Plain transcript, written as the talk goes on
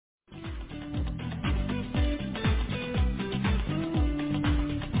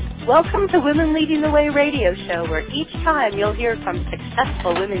Welcome to Women Leading the Way radio show, where each time you'll hear from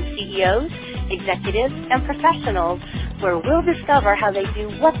successful women CEOs, executives, and professionals, where we'll discover how they do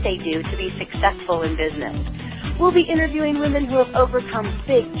what they do to be successful in business. We'll be interviewing women who have overcome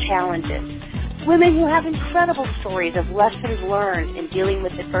big challenges, women who have incredible stories of lessons learned in dealing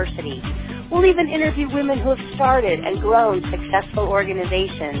with adversity. We'll even interview women who have started and grown successful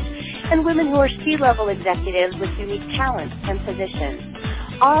organizations, and women who are C-level executives with unique talents and positions.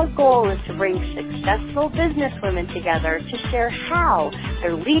 Our goal is to bring successful businesswomen together to share how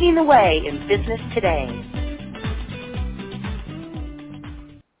they're leading the way in business today.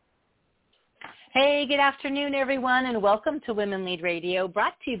 Hey, good afternoon, everyone, and welcome to Women Lead Radio,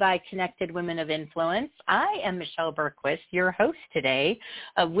 brought to you by Connected Women of Influence. I am Michelle Bergquist, your host today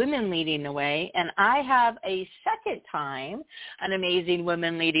of Women Leading the Way, and I have a second time an amazing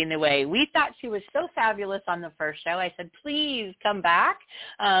woman leading the way. We thought she was so fabulous on the first show. I said, please come back.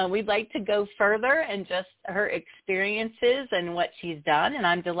 We'd like to go further and just her experiences and what she's done, and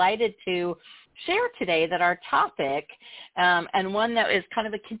I'm delighted to share today that our topic, and one that is kind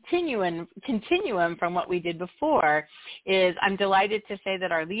of a continuum from what we did before, is I'm delighted to say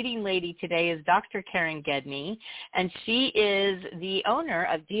that our leading lady today is Dr. Karen Gedney, and she is the owner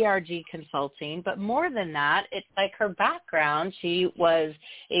of DRG Consulting. But more than that, it's like her background. She was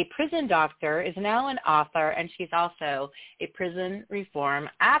a prison doctor, is now an author, and she's also a prison reform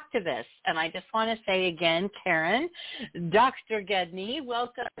activist. And I just want to say again, Karen, Dr. Gedney,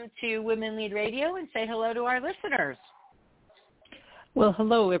 welcome to Women Lead Radio, and say hello to our listeners. Well,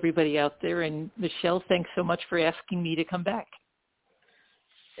 hello, everybody out there. And Michelle, thanks so much for asking me to come back.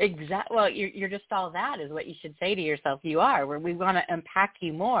 Exactly. Well, you're just all that is what you should say to yourself. You are. We want to unpack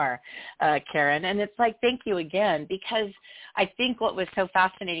you more, Karen. And it's like, thank you again, because I think what was so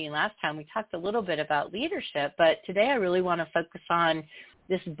fascinating last time, we talked a little bit about leadership, but today I really want to focus on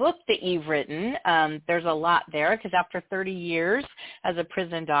this book that you've written. There's a lot there, because after 30 years as a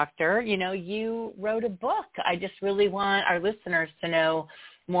prison doctor, you wrote a book. I just really want our listeners to know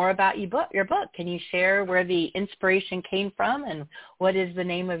more about your book. Can you share where the inspiration came from, and what is the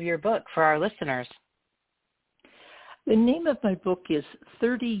name of your book for our listeners? The name of my book is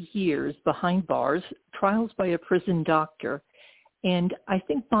 30 Years Behind Bars, Trials by a Prison Doctor. And I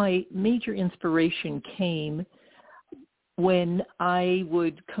think my major inspiration came when I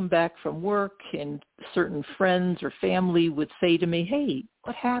would come back from work and certain friends or family would say to me, hey,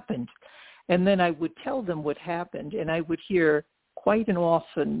 what happened? And then I would tell them what happened, and I would hear quite and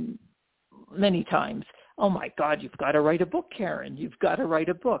often, many times, oh my God, you've got to write a book, Karen. You've got to write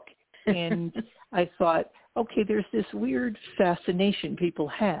a book. And I thought, okay, there's this weird fascination people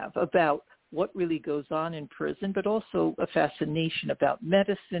have about what really goes on in prison, but also a fascination about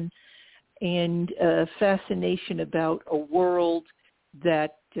medicine, and a fascination about a world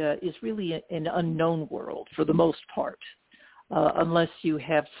that is really an unknown world for the most part, unless you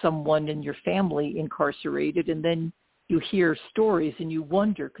have someone in your family incarcerated, and then you hear stories and you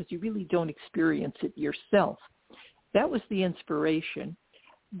wonder because you really don't experience it yourself. That was the inspiration.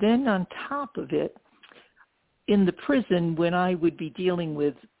 Then on top of it, in the prison, when I would be dealing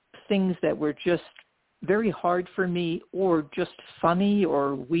with things that were just very hard for me or just funny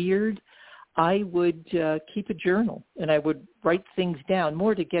or weird, I would keep a journal, and I would write things down,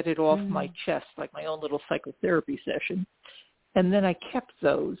 more to get it off my chest, like my own little psychotherapy session. And then I kept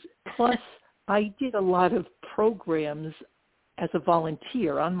those. Plus, I did a lot of programs as a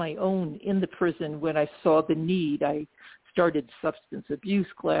volunteer on my own in the prison when I saw the need. I started substance abuse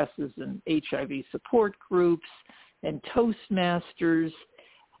classes and HIV support groups and Toastmasters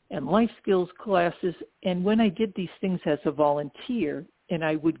and life skills classes. And when I did these things as a volunteer, and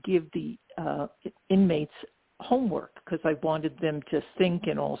I would give the inmates homework because I wanted them to think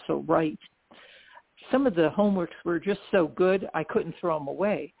and also write. Some of the homeworks were just so good, I couldn't throw them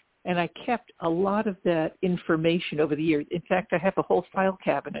away. And I kept a lot of that information over the years. In fact, I have a whole file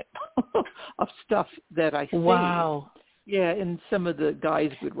cabinet of stuff that I saved. Wow. Yeah, and some of the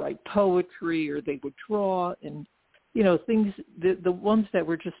guys would write poetry or they would draw, and things, the ones that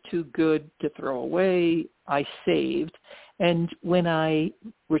were just too good to throw away, I saved. And when I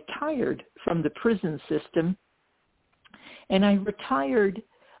retired from the prison system, and I retired,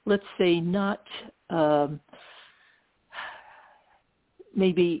 let's say not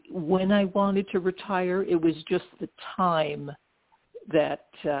maybe when I wanted to retire, it was just the time that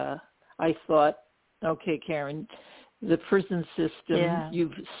I thought, okay, Karen, the prison system,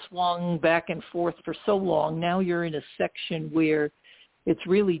 you've swung back and forth for so long. Now you're in a section where it's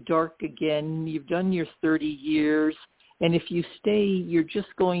really dark again. You've done your 30 years. And if you stay, you're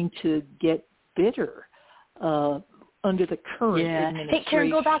just going to get bitter. under the current administration. Hey, Karen,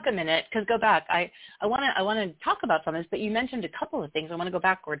 go back a minute, because go back. I want to talk about some of this, but you mentioned a couple of things I want to go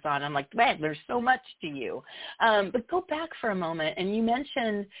backwards on. I'm like, man, there's so much to you. But go back for a moment, and you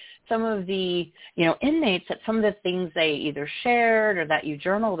mentioned some of the, inmates, that some of the things they either shared or that you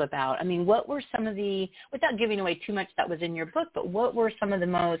journaled about. I mean, what were some of the, without giving away too much that was in your book, but what were some of the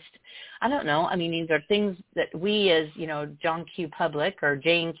most, I don't know, I mean, these are things that we as, John Q. Public or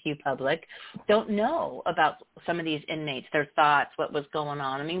Jane Q. Public don't know about some of these inmates, their thoughts, what was going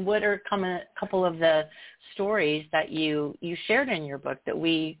on. I mean, what are a couple of the stories that you shared in your book that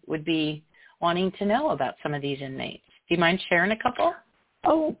we would be wanting to know about some of these inmates? Do you mind sharing a couple?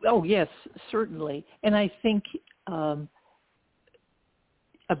 Oh yes, certainly. And I think a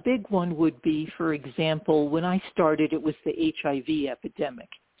big one would be, for example, when I started, it was the HIV epidemic.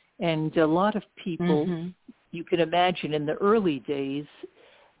 And a lot of people, you can imagine in the early days,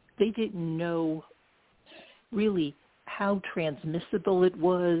 they didn't know really how transmissible it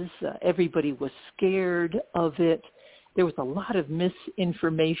was. Everybody was scared of it. There was a lot of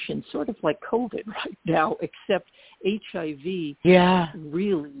misinformation, sort of like COVID right now, except HIV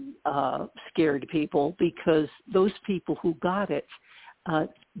really scared people, because those people who got it,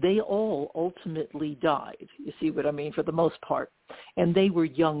 they all ultimately died. You see what I mean? For the most part. And they were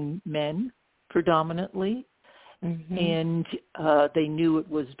young men predominantly. And they knew it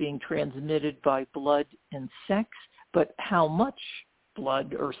was being transmitted by blood and sex, but how much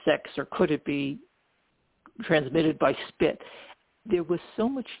blood or sex, or could it be transmitted by spit? There was so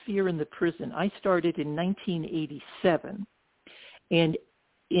much fear in the prison. I started in 1987, and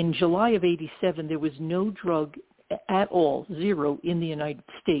in July of 87, there was no drug at all, zero, in the United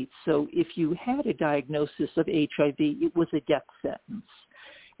States. So if you had a diagnosis of HIV, it was a death sentence.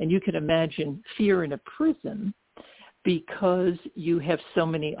 And you can imagine fear in a prison, because you have so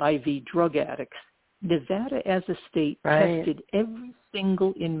many IV drug addicts. Nevada as a state tested every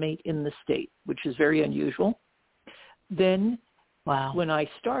single inmate in the state, which is very unusual. Then when I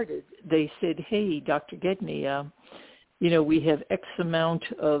started, they said, hey, Dr. Gedney, we have X amount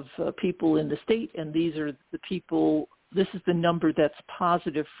of people in the state, and these are the people, this is the number that's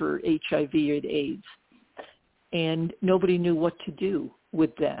positive for HIV and AIDS. And nobody knew what to do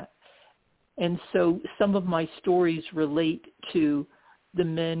with that. And so some of my stories relate to the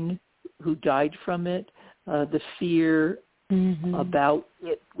men who died from it, the fear about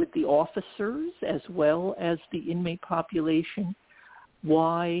it with the officers as well as the inmate population,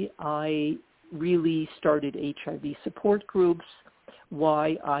 why I really started HIV support groups,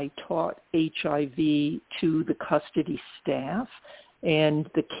 why I taught HIV to the custody staff, and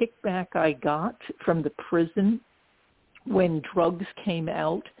the kickback I got from the prison when drugs came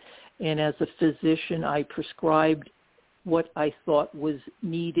out. And as a physician, I prescribed what I thought was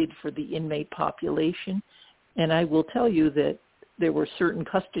needed for the inmate population. And I will tell you that there were certain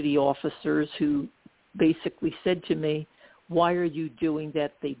custody officers who basically said to me, why are you doing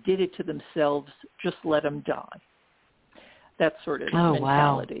that? They did it to themselves. Just let them die. That sort of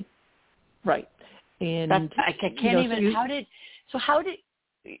mentality. Wow. Right. And I can't even, how did,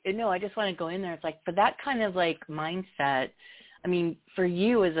 I just want to go in there. It's like, for that kind of like mindset, I mean, for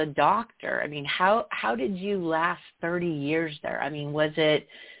you as a doctor, I mean, how did you last 30 years there? I mean, was it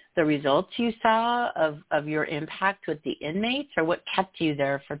the results you saw of your impact with the inmates, or what kept you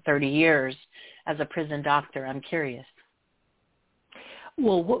there for 30 years as a prison doctor? I'm curious.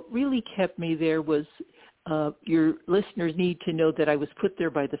 Well, what really kept me there was your listeners need to know that I was put there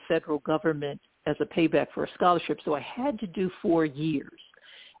by the federal government as a payback for a scholarship, so I had to do 4 years.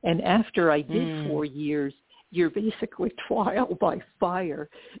 And after I did 4 years, you're basically trial by fire,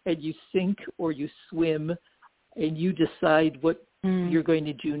 and you sink or you swim, and you decide what you're going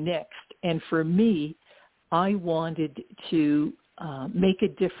to do next. And for me, I wanted to make a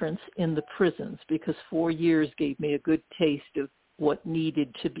difference in the prisons, because 4 years gave me a good taste of what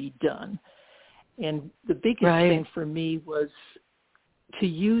needed to be done. And the biggest thing for me was to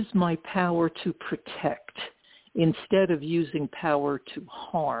use my power to protect instead of using power to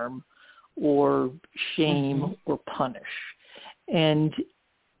harm or shame or punish. And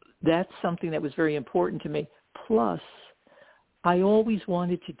that's something that was very important to me. Plus, I always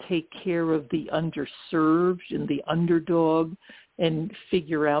wanted to take care of the underserved and the underdog and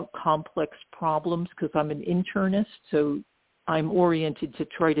figure out complex problems, because I'm an internist, so I'm oriented to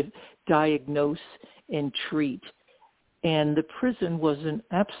try to diagnose and treat. And the prison was an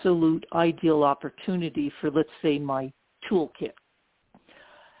absolute ideal opportunity for, let's say, my toolkit.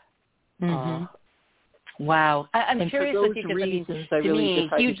 Wow. I'm curious with you, because to me,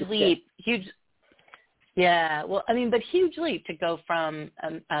 huge leap, Yeah, well, I mean, but huge leap to go from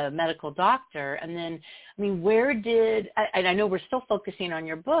a medical doctor, and then, I mean, and I know we're still focusing on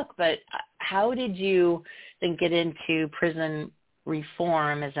your book, but how did you then get into prison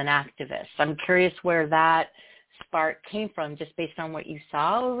reform as an activist? I'm curious where that spark came from, just based on what you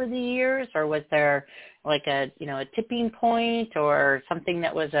saw over the years, or was there like a tipping point or something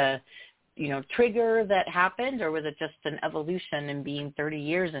that was a trigger that happened, or was it just an evolution in being 30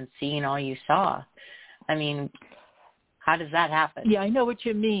 years and seeing all you saw? I mean, how does that happen? Yeah, I know what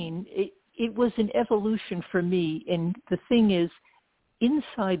you mean. It was an evolution for me. And the thing is,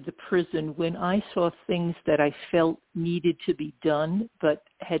 inside the prison, when I saw things that I felt needed to be done but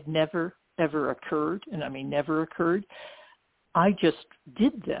had never, ever occurred, and I mean never occurred, I just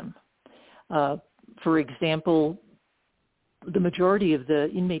did them. For example, the majority of the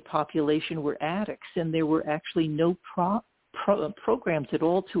inmate population were addicts, and there were actually no programs at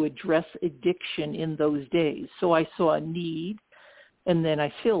all to address addiction in those days. So I saw a need, and then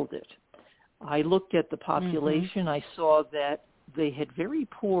I filled it. I looked at the population. I saw that they had very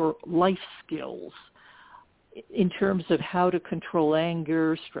poor life skills in terms of how to control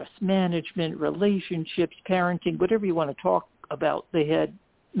anger, stress management, relationships, parenting, whatever you want to talk about. They had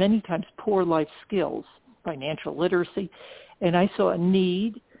many times poor life skills, financial literacy, and I saw a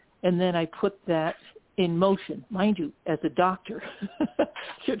need, and then I put that in motion. Mind you, as a doctor,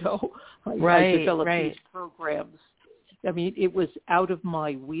 I developed these programs. I mean, it was out of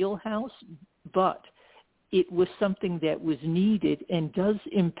my wheelhouse, but it was something that was needed and does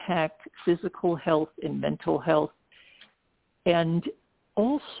impact physical health and mental health. And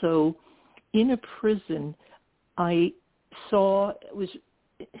also, in a prison, I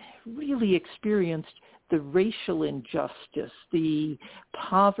really experienced the racial injustice, the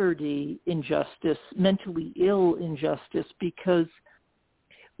poverty injustice, mentally ill injustice, because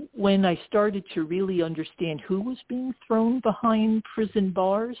when I started to really understand who was being thrown behind prison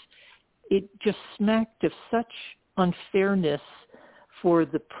bars, it just smacked of such unfairness for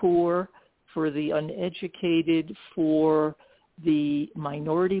the poor, for the uneducated, for the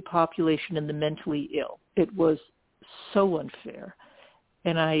minority population and the mentally ill. It was so unfair.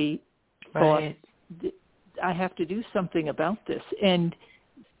 And I thought, I have to do something about this. And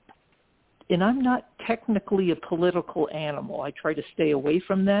I'm not technically a political animal. I try to stay away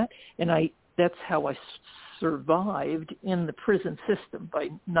from that. And that's how I survived in the prison system, by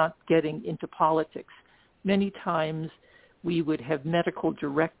not getting into politics. Many times we would have medical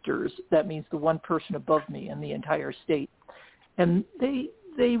directors. That means the one person above me in the entire state. And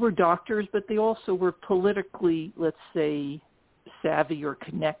they were doctors, but they also were politically, let's say, savvy or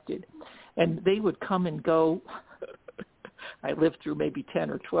connected. And they would come and go. I lived through maybe 10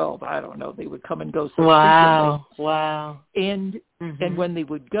 or 12. I don't know. They would come and go so frequently. Wow. And when they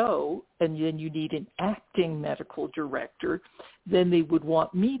would go, and then you need an acting medical director, then they would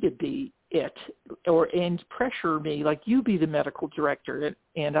want me to be it, and pressure me, like, you be the medical director.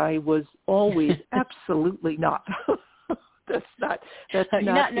 And I was always absolutely not. That's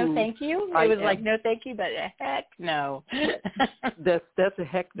not no thank you. It was like, no thank you, but heck no. that's a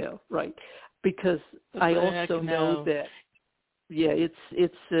heck no, right? Because I also know that,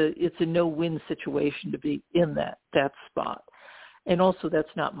 it's a no-win situation to be in that spot, and also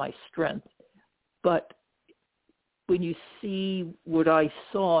that's not my strength. But when you see what I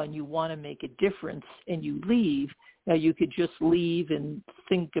saw and you want to make a difference and you leave, now you could just leave and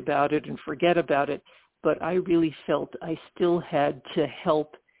think about it and forget about it. But I really felt I still had to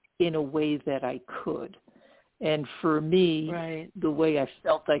help in a way that I could. And for me, the way I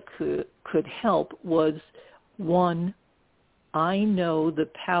felt I could help was, one, I know the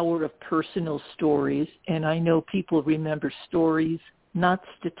power of personal stories, and I know people remember stories, not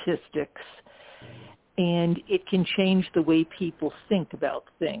statistics. And it can change the way people think about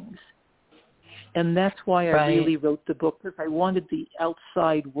things. And that's why I really wrote the book, because I wanted the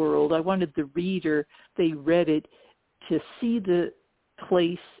outside world, I wanted the reader, they read it, to see the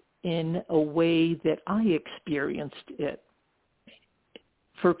place in a way that I experienced it.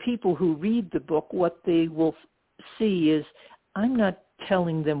 For people who read the book, what they will see is I'm not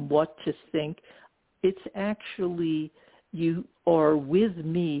telling them what to think. It's actually, you are with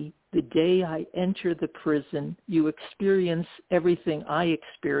me the day I enter the prison. You experience everything I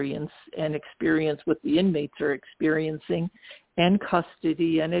experience and experience what the inmates are experiencing, and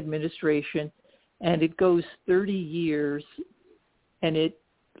custody and administration. And it goes 30 years, and it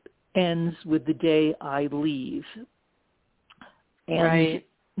ends with the day I leave. And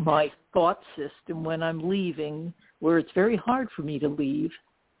my thought system when I'm leaving, where it's very hard for me to leave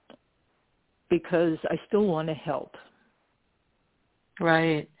because I still want to help.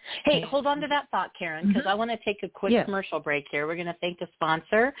 Right. Hey, hold on to that thought, Karen, because I want to take a quick commercial break here. We're going to thank a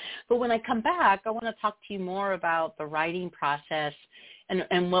sponsor. But when I come back, I want to talk to you more about the writing process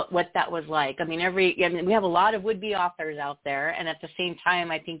and what that was like. I mean, we have a lot of would-be authors out there, and at the same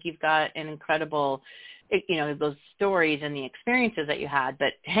time, I think you've got an incredible, those stories and the experiences that you had.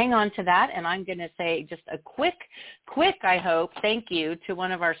 But hang on to that, and I'm going to say just a quick, I hope, thank you to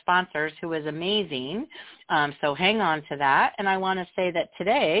one of our sponsors who was amazing. So hang on to that. And I want to say that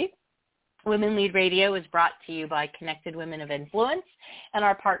today, Women Lead Radio is brought to you by Connected Women of Influence and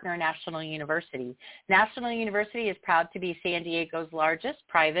our partner, National University. National University is proud to be San Diego's largest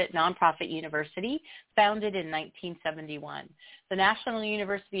private nonprofit university, founded in 1971. The National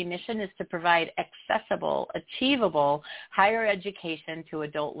University mission is to provide accessible, achievable higher education to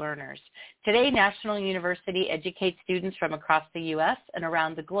adult learners. Today, National University educates students from across the U.S. and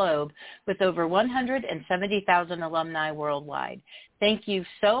around the globe with over 170,000 alumni worldwide. Thank you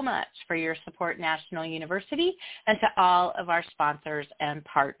so much for your support, National University, and to all of our sponsors and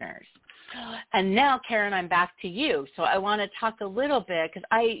partners. And now, Karen, I'm back to you. So I want to talk a little bit because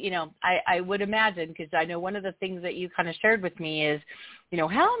I would imagine, because I know one of the things that you kind of shared with me is,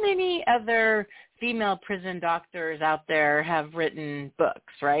 how many other female prison doctors out there have written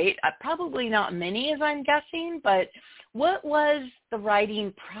books, right? Probably not many, as I'm guessing, but what was the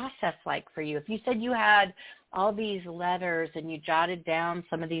writing process like for you? If you said you had all these letters and you jotted down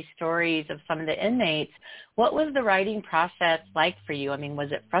some of these stories of some of the inmates, what was the writing process like for you? I mean, was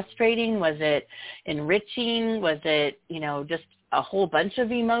it frustrating? Was it enriching? Was it, just a whole bunch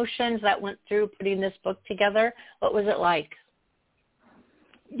of emotions that went through putting this book together? What was it like?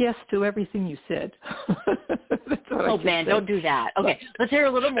 Yes to everything you said. Oh, man, don't do that. Okay, let's hear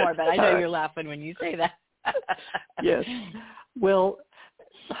a little more, but I know you're laughing when you say that. Yes. Well,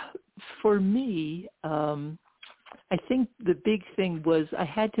 for me, I think the big thing was I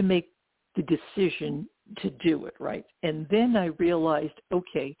had to make the decision to do it, right? And then I realized,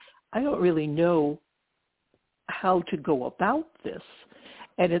 okay, I don't really know how to go about this.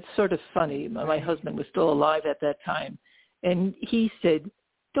 And it's sort of funny. My husband was still alive at that time. And he said,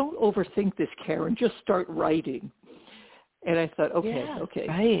 don't overthink this, Karen. Just start writing. And I thought, okay.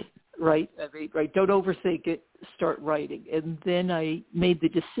 Right. Don't overthink it. Start writing. And then I made the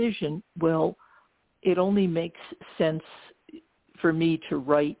decision, well, it only makes sense for me to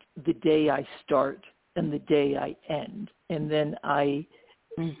write the day I start and the day I end. And then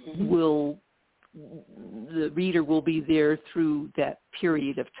the reader will be there through that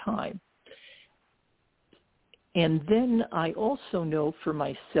period of time. And then I also know for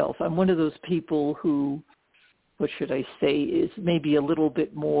myself, I'm one of those people who, what should I say, is maybe a little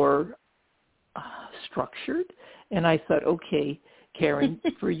bit more structured. And I thought, okay, Karen,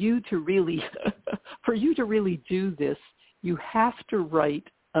 for you to really do this, you have to write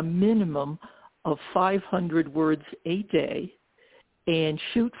a minimum of 500 words a day and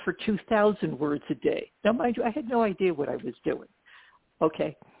shoot for 2,000 words a day. Now, mind you, I had no idea what I was doing.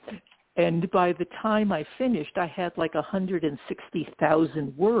 Okay. And by the time I finished, I had like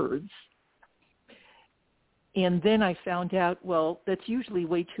 160,000 words. And then I found out, well, that's usually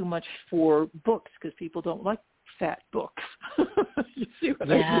way too much for books because people don't like fat books. You see what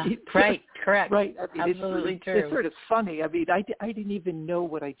I mean? Right, correct. Right. I mean, absolutely true. It's sort of funny. I mean, I didn't even know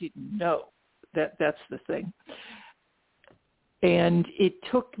what I didn't know. That's the thing. And it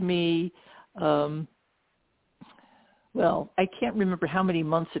took me, I can't remember how many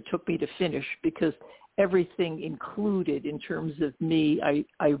months it took me to finish because everything included in terms of me,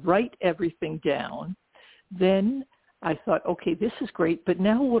 I write everything down. Then I thought, okay, this is great, but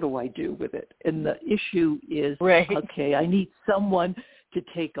now what do I do with it? And the issue is, okay, I need someone to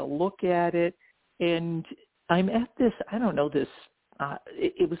take a look at it. And I'm at this,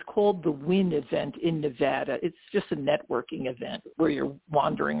 it was called the WIN event in Nevada. It's just a networking event where you're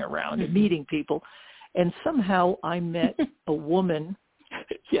wandering around and meeting people. And somehow I met a woman,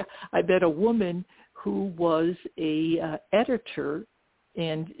 who was a editor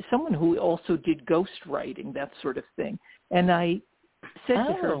and someone who also did ghostwriting, that sort of thing. And I said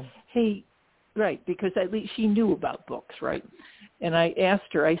to her, hey, right, because at least she knew about books, right? And I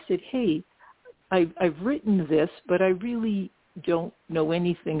asked her, I said, hey, I've written this, but I really don't know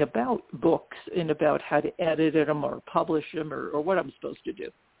anything about books and about how to edit them or publish them or what I'm supposed to do.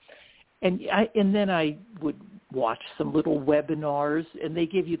 And then I would watch some little webinars, and they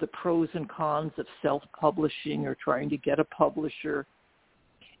give you the pros and cons of self-publishing or trying to get a publisher.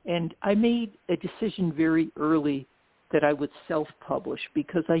 And I made a decision very early that I would self-publish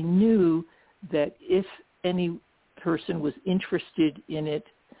because I knew that if any person was interested in it,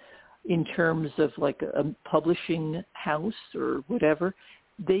 in terms of like a publishing house or whatever,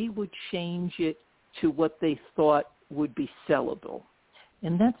 they would change it to what they thought would be sellable.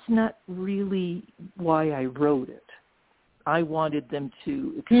 And that's not really why I wrote it. I wanted them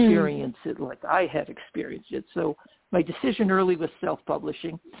to experience it like I had experienced it. So my decision early was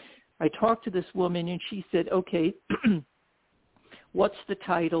self-publishing. I talked to this woman, and she said, okay, what's the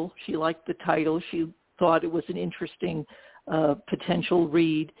title? She liked the title. She thought it was an interesting potential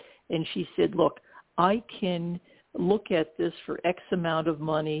read. And she said, look, I can look at this for X amount of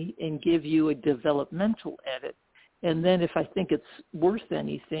money and give you a developmental edit. And then if I think it's worth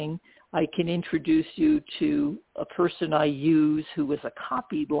anything, I can introduce you to a person I use who is a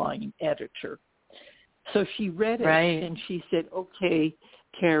copy line editor. So she read it, and she said, okay,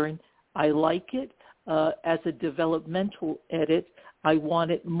 Karen, I like it. As a developmental edit, I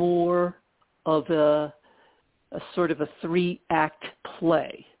want it more of a sort of a 3-act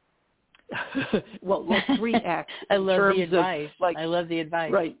play. well, 3 acts. I love the advice. I love the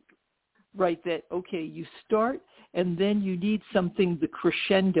advice. Right. That, okay, you start, and then you need something, the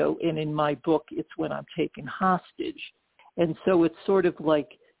crescendo, and in my book, it's when I'm taken hostage. And so it's sort of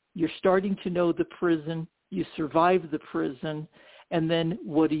like you're starting to know the prison, you survive the prison, and then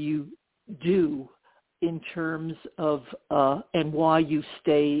what do you do in terms of and why you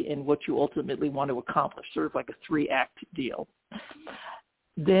stay and what you ultimately want to accomplish, sort of like a 3-act deal.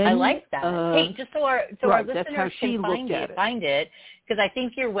 Then, I like that. Hey, just so our listeners can find it, because I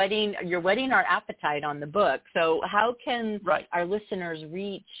think you're whetting our appetite on the book. So how can our listeners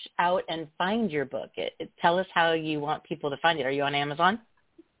reach out and find your book? Tell us how you want people to find it. Are you on Amazon?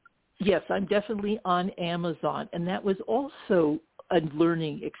 Yes, I'm definitely on Amazon, and that was also a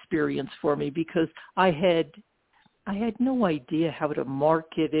learning experience for me because I had no idea how to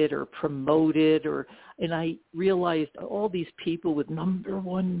market it or promote it, and I realized all these people with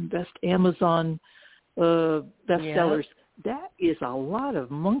 #1 best Amazon bestsellers, that is a lot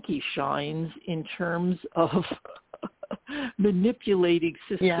of monkey shines in terms of manipulating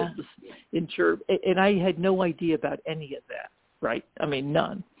systems. And I had no idea about any of that, right? I mean,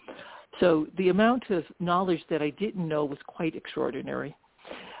 none. So the amount of knowledge that I didn't know was quite extraordinary.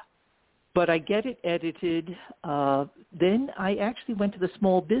 But I get it edited. Then I actually went to the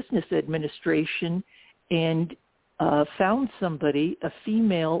Small Business Administration and found somebody, a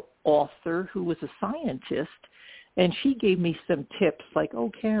female author who was a scientist, and she gave me some tips like,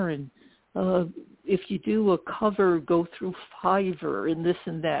 oh, Karen, if you do a cover, go through Fiverr and this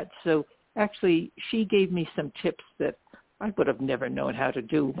and that. So actually she gave me some tips that I would have never known how to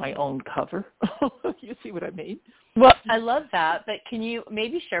do my own cover. You see what I mean? Well, I love that, but can you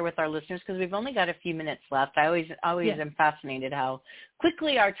maybe share with our listeners, because we've only got a few minutes left. I always am fascinated how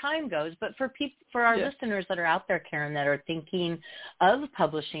quickly our time goes, but for our listeners that are out there, Karen, that are thinking of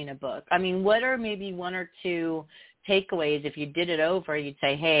publishing a book, I mean, what are maybe 1 or 2 takeaways? If you did it over, you'd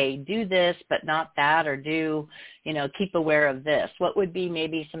say, hey, do this, but not that, or keep aware of this. What would be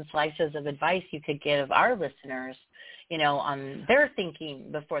maybe some slices of advice you could give our listeners, on their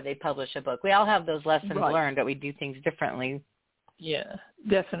thinking before they publish a book? We all have those lessons learned, but we do things differently. Yeah,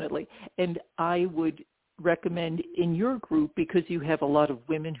 definitely. And I would recommend in your group, because you have a lot of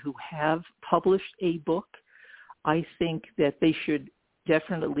women who have published a book, I think that they should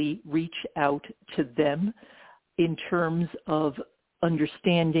definitely reach out to them in terms of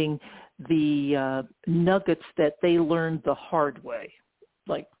understanding the nuggets that they learned the hard way,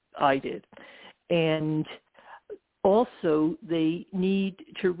 like I did. And also, they need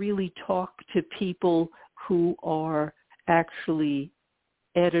to really talk to people who are actually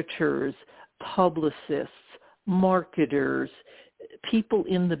editors, publicists, marketers, people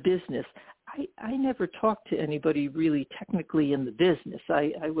in the business. I never talked to anybody really technically in the business.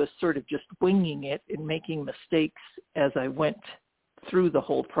 I was sort of just winging it and making mistakes as I went through the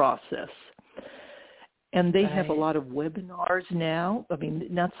whole process. And they have a lot of webinars now. I mean,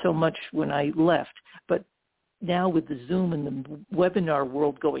 not so much when I left, but now with the Zoom and the webinar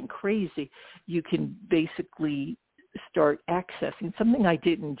world going crazy, you can basically start accessing something I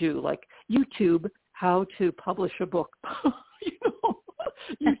didn't do, like YouTube, how to publish a book.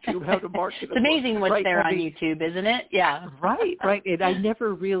 YouTube, how to market a book. It's amazing what's there on YouTube, isn't it? Yeah. Right. And I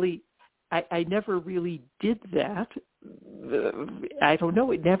never really did that. I don't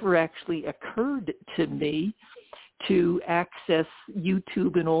know. It never actually occurred to me to access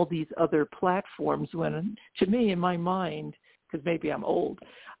YouTube and all these other platforms when, to me, in my mind, because maybe I'm old,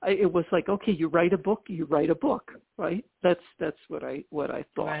 it was like, okay, you write a book, right? That's what I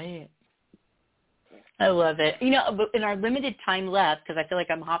thought. Right. I love it. But in our limited time left, because I feel like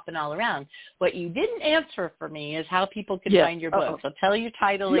I'm hopping all around, what you didn't answer for me is how people can find your book. So tell your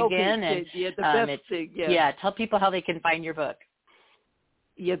title again. And the best thing. Yeah, tell people how they can find your book.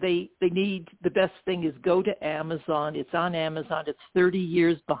 Yeah, they need, the best thing is go to Amazon. It's on Amazon. It's 30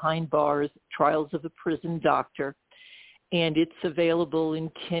 Years Behind Bars, Trials of a Prison Doctor. And it's available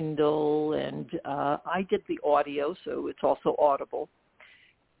in Kindle. And I did the audio, so it's also Audible.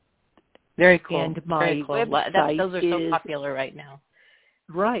 Very cool. And my website those are so popular right now.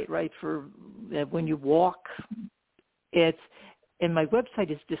 Right. For when you walk. And my website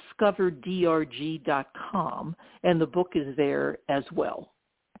is discoverdrg.com, and the book is there as well.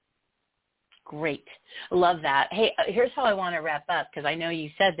 Great. Love that. Hey, here's how I want to wrap up, because I know you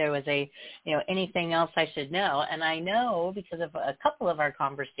said there was anything else I should know. And I know because of a couple of our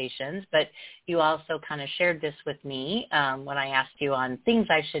conversations, but you also kind of shared this with me when I asked you on things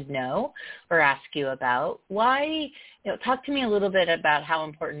I should know or ask you about. Why, talk to me a little bit about how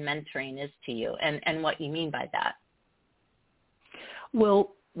important mentoring is to you and what you mean by that.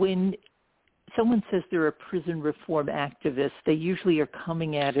 Well, when someone says they're a prison reform activist, they usually are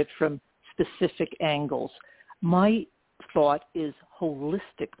coming at it from specific angles. My thought is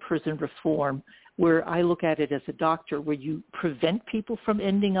holistic prison reform, where I look at it as a doctor, where you prevent people from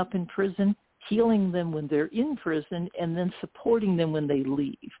ending up in prison, healing them when they're in prison, and then supporting them when they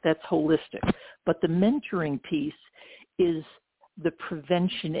leave. That's holistic. But the mentoring piece is the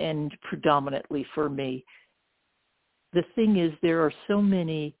prevention end predominantly for me. The thing is, there are so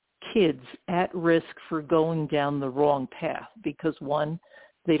many kids at risk for going down the wrong path because, one,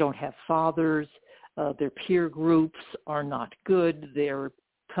 they don't have fathers, their peer groups are not good, they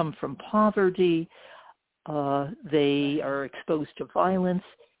come from poverty, they are exposed to violence.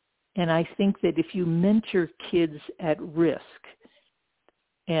 And I think that if you mentor kids at risk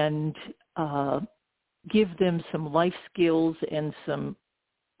and give them some life skills and some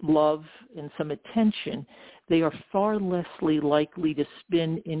love and some attention, they are far less likely to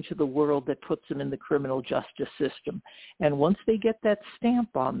spin into the world that puts them in the criminal justice system. And once they get that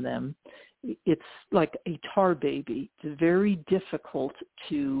stamp on them, it's like a tar baby. It's very difficult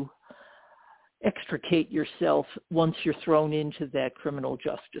to extricate yourself once you're thrown into that criminal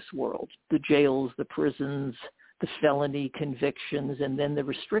justice world. The jails, the prisons, the felony convictions, and then the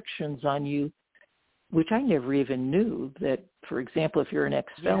restrictions on you, which I never even knew that, for example, if you're an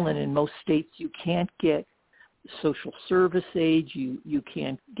ex-felon, in most states you can't get social service aid, you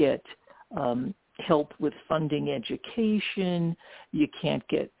can't get help with funding education, you can't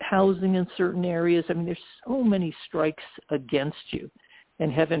get housing in certain areas. I mean, there's so many strikes against you.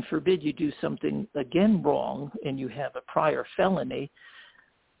 And heaven forbid you do something again wrong and you have a prior felony,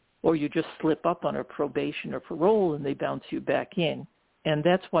 or you just slip up on a probation or parole and they bounce you back in. And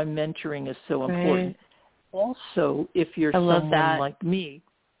that's why mentoring is so important. Also, if you're someone like me,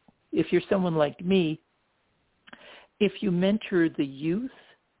 if you mentor the youth,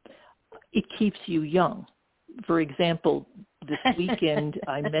 it keeps you young. For example, this weekend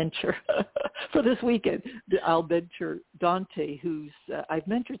I'll mentor Dante, who's I've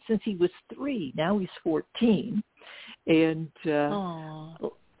mentored since he was 3. Now he's 14. And 2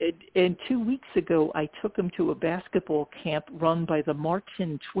 weeks ago, I took him to a basketball camp run by the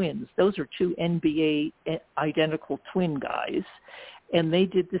Martin twins. Those are 2 NBA identical twin guys. And they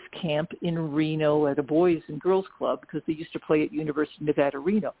did this camp in Reno at a Boys and Girls Club because they used to play at University of Nevada,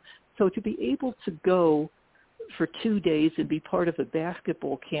 Reno. So to be able to go for 2 days and be part of a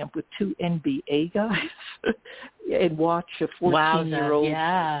basketball camp with 2 NBA guys and watch a 14-year-old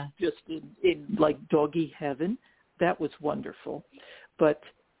just in like doggy heaven, that was wonderful. But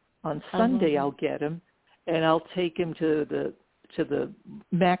on Sunday I'll get him and I'll take him to the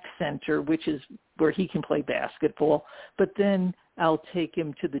Mac Center, which is where he can play basketball. But then I'll take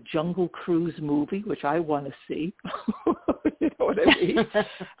him to the Jungle Cruise movie, which I want to see. You know what I mean?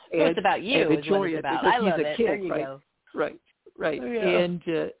 It's about you. And enjoy it about. I love it. Kid, there you go. Right. Yeah.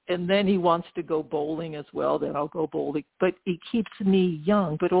 And then he wants to go bowling as well. Then I'll go bowling. But it keeps me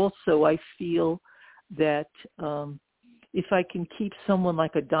young. But also I feel that if I can keep someone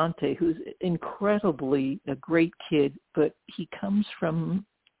like a Dante, who's incredibly a great kid, but he comes from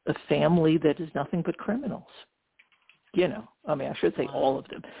a family that is nothing but criminals. You know, I mean, I should say all of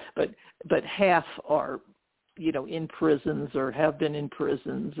them, but half are, you know, in prisons or have been in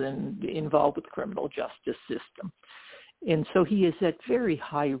prisons and involved with the criminal justice system. And so he is at very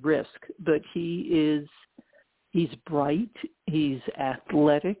high risk, but he's bright, he's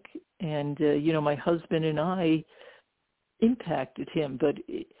athletic, and, you know, my husband and I impacted him. But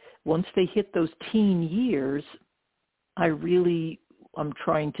once they hit those teen years, I really I'm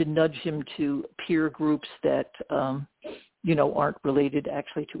trying to nudge him to peer groups that, aren't related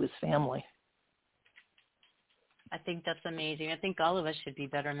actually to his family. I think that's amazing. I think all of us should be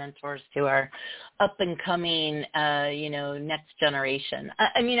better mentors to our up-and-coming, next generation.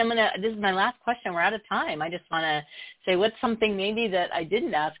 This is my last question. We're out of time. I just want to say, what's something maybe that I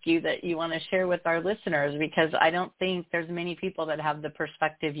didn't ask you that you want to share with our listeners? Because I don't think there's many people that have the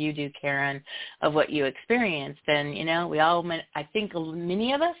perspective you do, Karen, of what you experienced. And, I think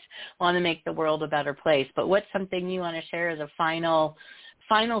many of us want to make the world a better place. But what's something you want to share as a final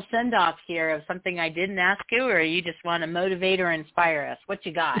send-off here of something I didn't ask you, or you just want to motivate or inspire us? What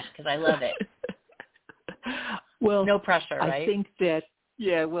you got? Because I love it. Well, no pressure, right? I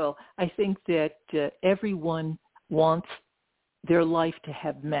think that everyone wants their life to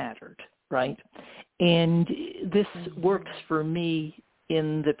have mattered, right? And this works for me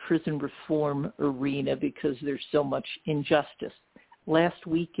in the prison reform arena because there's so much injustice. Last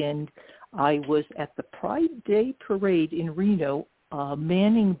weekend, I was at the Pride Day parade in Reno,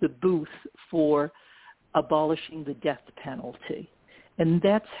 manning the booth for abolishing the death penalty, and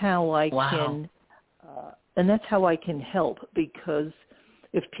that's how I can help, because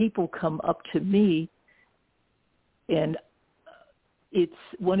if people come up to me, and it's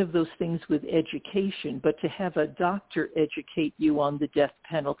one of those things with education, but to have a doctor educate you on the death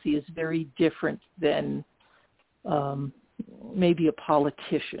penalty is very different than maybe a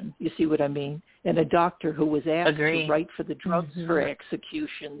politician. You see what I mean? And a doctor who was asked to write for the drugs for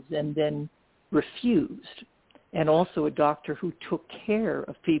executions and then refused. And also a doctor who took care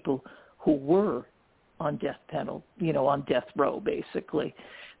of people who were on death penalty, on death row, basically.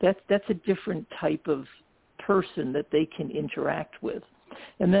 That's a different type of person that they can interact with.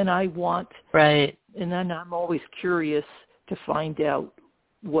 And then and then I'm always curious to find out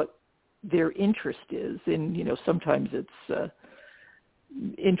what their interest is. And, sometimes it's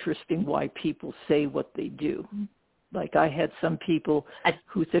interesting why people say what they do. Like I had some people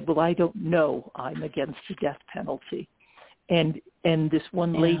who said, well, I don't know, I'm against the death penalty. And this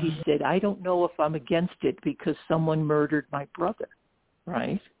one lady said, I don't know if I'm against it because someone murdered my brother,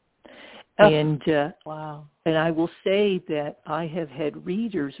 right? And and I will say that I have had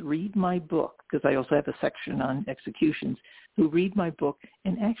readers read my book, because I also have a section on executions, who read my book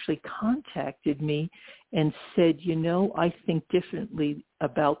and actually contacted me and said, I think differently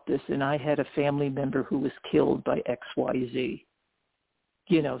about this, and I had a family member who was killed by XYZ.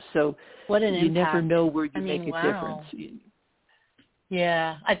 So what an you impact. Never know where you make a difference.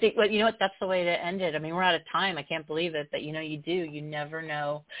 Yeah, I think, that's the way to end it. I mean, we're out of time. I can't believe it, but, you never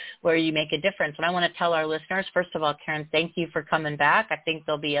know where you make a difference. And I want to tell our listeners, first of all, Karen, thank you for coming back. I think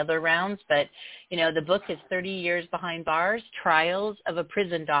there'll be other rounds, but, the book is 30 Years Behind Bars, Trials of a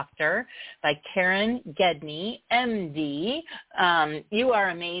Prison Doctor by Karen Gedney, MD. You are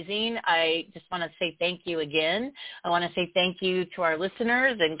amazing. I just want to say thank you again. I want to say thank you to our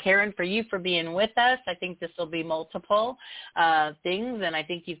listeners and Karen for being with us. I think this will be multiple things, and I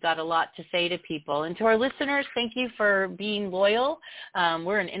think you've got a lot to say to people. And to our listeners, thank you for being loyal.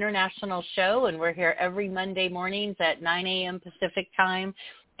 We're an international show, and we're here every Monday mornings at 9 a.m. Pacific time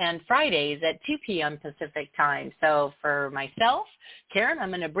and Fridays at 2 p.m. Pacific time. So for myself, Karen, I'm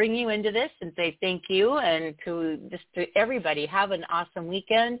going to bring you into this and say thank you, and to everybody, have an awesome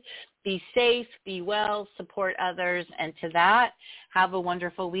weekend. Be safe, be well, support others, and to that, have a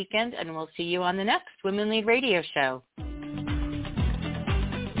wonderful weekend, and we'll see you on the next Women Lead Radio Show.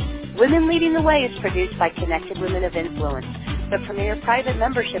 Women Leading the Way is produced by Connected Women of Influence, the premier private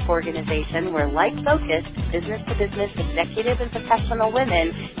membership organization where like-focused, business-to-business executive and professional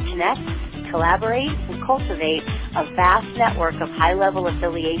women connect, collaborate, and cultivate a vast network of high-level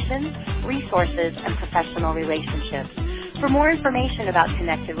affiliations, resources, and professional relationships. For more information about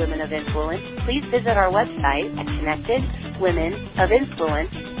Connected Women of Influence, please visit our website at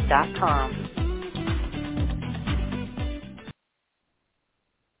connectedwomenofinfluence.com.